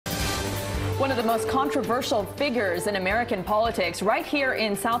One of the most controversial figures in American politics right here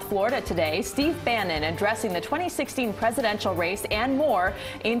in South Florida today, Steve Bannon addressing the 2016 presidential race and more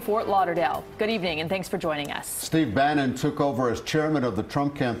in Fort Lauderdale. Good evening and thanks for joining us. Steve Bannon took over as chairman of the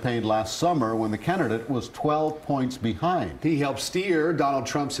Trump campaign last summer when the candidate was 12 points behind. He helped steer Donald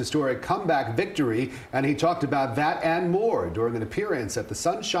Trump's historic comeback victory, and he talked about that and more during an appearance at the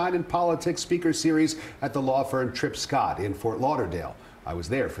Sunshine in Politics Speaker Series at the law firm Tripp Scott in Fort Lauderdale. I was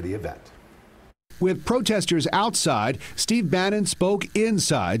there for the event. With protesters outside, Steve Bannon spoke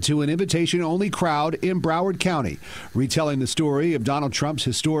inside to an invitation-only crowd in Broward County, retelling the story of Donald Trump's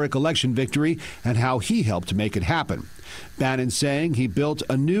historic election victory and how he helped make it happen. Bannon saying he built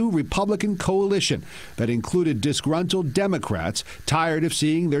a new Republican coalition that included disgruntled Democrats tired of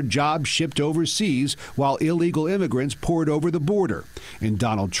seeing their jobs shipped overseas while illegal immigrants poured over the border. In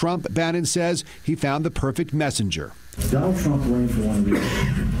Donald Trump, Bannon says he found the perfect messenger. Donald Trump ran for one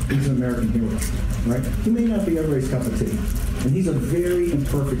reason. He's an American hero, right? He may not be everybody's cup of tea, and he's a very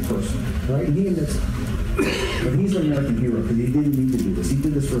imperfect person, right? And he admits it. But he's an American hero because he didn't need to do this. He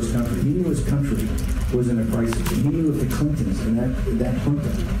did this for his country. He knew his country was in a crisis, and he knew if the Clintons and that junta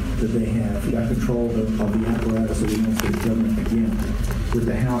that they have got control of the apparatus of the United States government again, with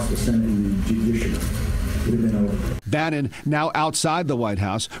the House, the Senate, and the judiciary. Bannon, now outside the White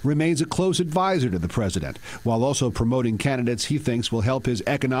House, remains a close advisor to the president, while also promoting candidates he thinks will help his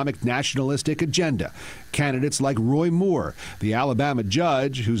economic nationalistic agenda. Candidates like Roy Moore, the Alabama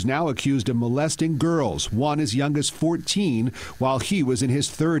judge who's now accused of molesting girls, one as young as 14, while he was in his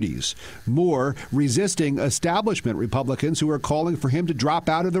 30s. Moore resisting establishment Republicans who are calling for him to drop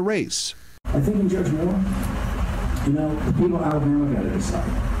out of the race. I think in Judge Moore, the people of Alabama got to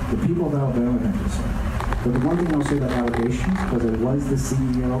decide. The people of Alabama got to decide. But the one thing I'll say about allegations, because it was the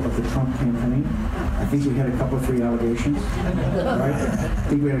CEO of the Trump campaign, I think we had a couple of three allegations, right? I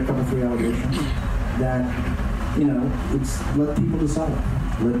think we had a couple of three allegations that, it's let people decide.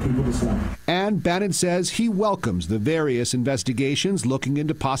 Let people decide. And Bannon says he welcomes the various investigations looking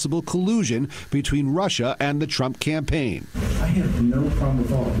into possible collusion between Russia and the Trump campaign. I have no problem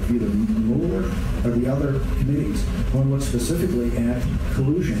at all if either Mueller or the other committees want to look specifically at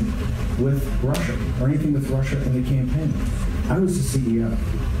collusion with Russia or anything with Russia in the campaign. I was the CEO.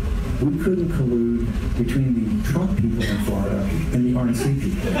 We couldn't collude between the Trump people in Florida and the RNC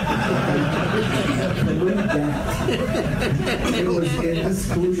people. Collude that.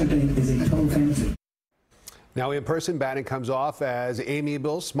 This collusion thing is a total fantasy. Now, in person, Bannon comes off as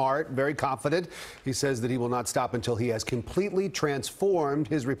amiable, smart, very confident. He says that he will not stop until he has completely transformed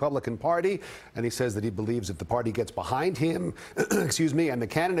his Republican Party. And he says that he believes if the party gets behind him, and the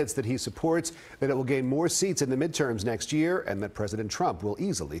candidates that he supports, that it will gain more seats in the midterms next year and that President Trump will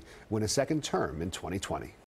easily win a second term in 2020.